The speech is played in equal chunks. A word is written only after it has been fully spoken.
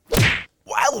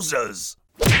Wowzers!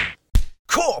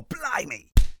 Core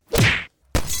blimey!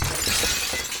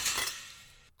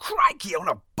 Crikey on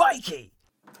a bikey!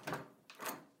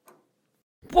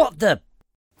 What the...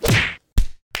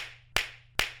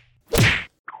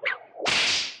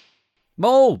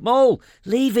 Mole,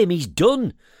 leave him, he's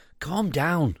done. Calm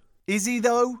down. Is he,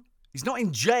 though? He's not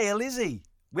in jail, is he?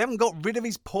 We haven't got rid of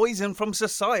his poison from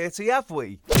society, have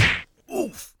we?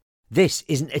 Oof! This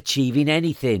isn't achieving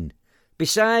anything.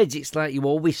 Besides, it's like you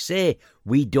always say,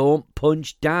 we don't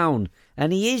punch down.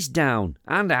 And he is down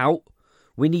and out.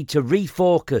 We need to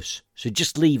refocus, so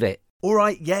just leave it. All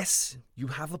right, yes, you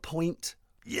have a point.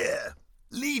 Yeah,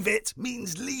 leave it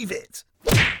means leave it.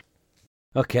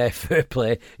 OK, fair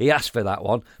play. He asked for that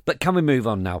one. But can we move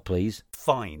on now, please?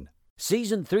 Fine.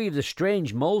 Season 3 of The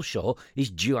Strange Mole Show is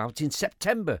due out in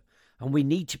September, and we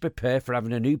need to prepare for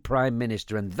having a new Prime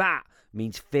Minister, and that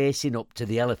means facing up to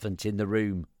the elephant in the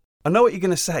room. I know what you're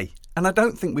going to say, and I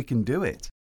don't think we can do it.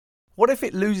 What if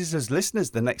it loses us listeners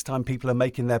the next time people are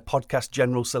making their podcast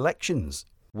general selections?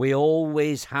 We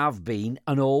always have been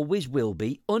and always will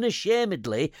be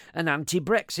unashamedly an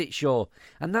anti-Brexit show.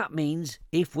 And that means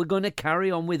if we're going to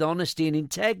carry on with honesty and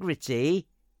integrity...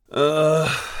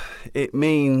 It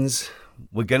means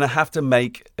we're going to have to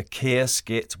make a Keir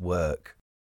skit work.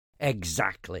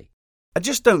 Exactly. I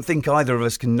just don't think either of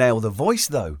us can nail the voice,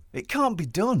 though. It can't be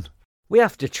done. We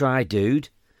have to try, dude.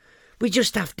 We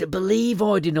just have to believe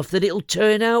hard enough that it'll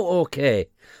turn out okay.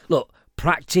 Look,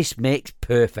 practice makes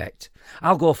perfect.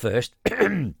 I'll go first.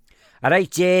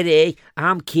 Alright, Jerry,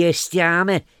 I'm Keir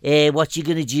Starmer. What you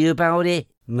gonna do about it?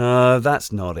 No,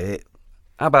 that's not it.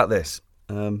 How about this?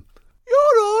 You're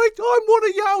right, I'm one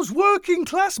of y'all's working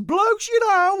class blokes, you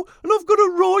know, and I've got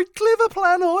a right clever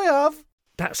plan, I have.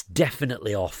 That's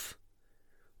definitely off.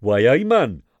 Why, aye,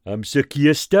 man, I'm Sir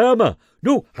Keir Starmer.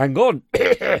 No, hang on.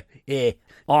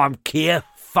 I'm Keir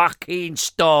fucking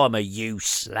Starmer, you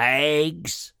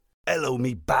slags. Hello,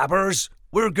 me babbers.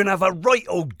 We're going to have a right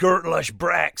old girtlish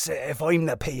Brexit if I'm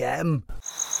the PM.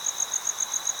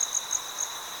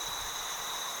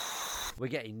 We're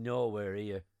getting nowhere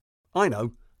here. I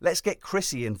know. Let's get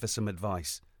Chrissy in for some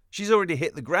advice. She's already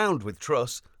hit the ground with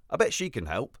Truss. I bet she can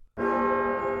help.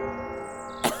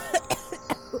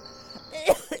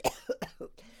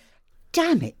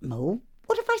 Damn it, Mole.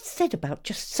 What have I said about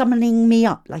just summoning me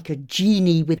up like a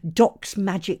genie with Doc's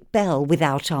magic bell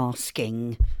without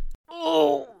asking?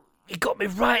 Oh, you got me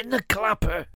right in the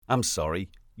clapper. I'm sorry.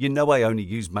 You know I only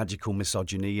use magical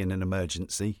misogyny in an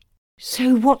emergency.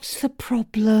 So what's the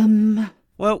problem?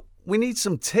 Well, we need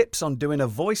some tips on doing a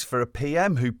voice for a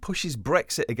PM who pushes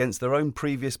Brexit against their own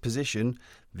previous position,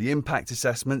 the impact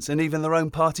assessments and even their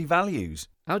own party values.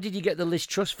 How did you get the Liz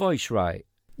Truss voice right?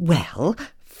 Well,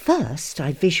 first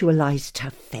I visualised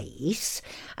her face,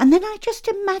 and then I just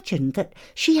imagined that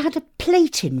she had a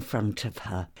plate in front of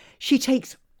her. She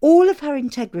takes all of her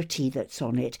integrity that's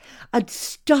on it and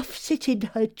stuffs it in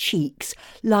her cheeks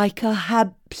like a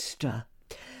hamster.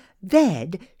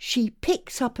 Then she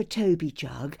picks up a Toby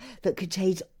jug that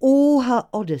contains all her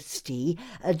honesty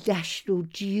and national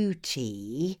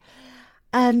duty,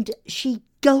 and she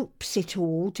gulps it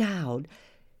all down.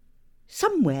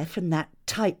 Somewhere from that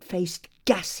tight-faced,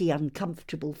 gassy,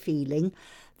 uncomfortable feeling,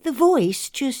 the voice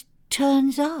just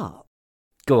turns up.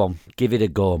 Go on, give it a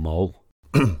go, Mole.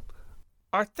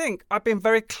 I think I've been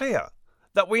very clear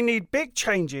that we need big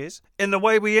changes in the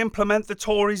way we implement the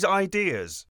Tories'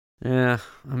 ideas. Yeah,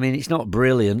 I mean, it's not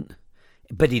brilliant,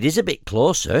 but it is a bit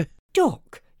closer.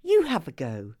 Doc, you have a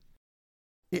go.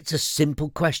 It's a simple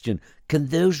question. Can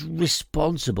those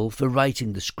responsible for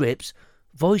writing the scripts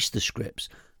voice the scripts?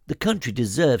 The country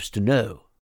deserves to know.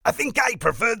 I think I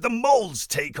preferred the Mole's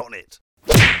take on it.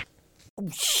 Oh,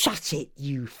 shut it,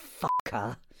 you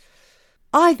fucker.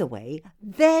 Either way,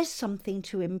 there's something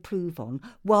to improve on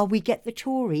while we get the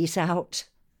Tories out.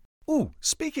 Ooh,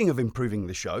 speaking of improving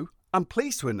the show, I'm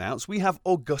pleased to announce we have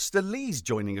Augusta Lees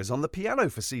joining us on the piano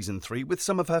for Season 3 with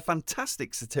some of her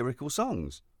fantastic satirical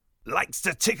songs. Likes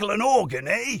to tickle an organ,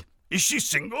 eh? Is she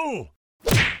single?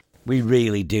 We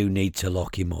really do need to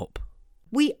lock him up.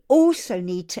 We also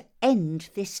need to end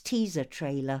this teaser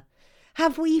trailer.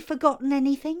 Have we forgotten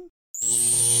anything?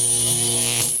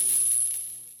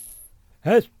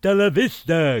 Hasta la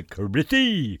vista,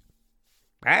 Chrissy.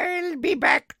 I'll be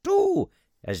back too,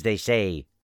 as they say.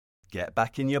 Get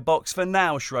back in your box for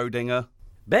now, Schrödinger.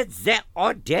 But there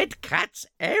are dead cats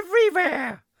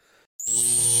everywhere.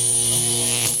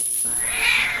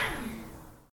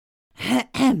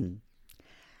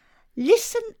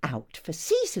 Listen out for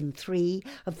Season 3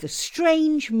 of The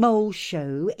Strange Mole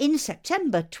Show in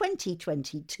September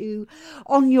 2022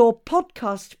 on your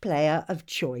podcast player of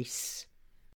choice.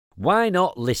 Why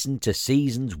not listen to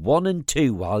seasons 1 and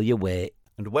 2 while you wait?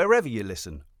 And wherever you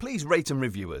listen, please rate and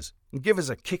review us and give us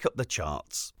a kick up the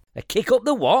charts. A kick up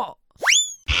the what?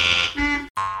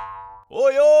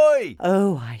 Oi, oi!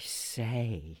 Oh, I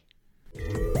say.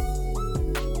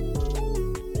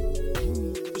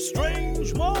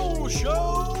 Strange Mole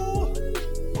Show!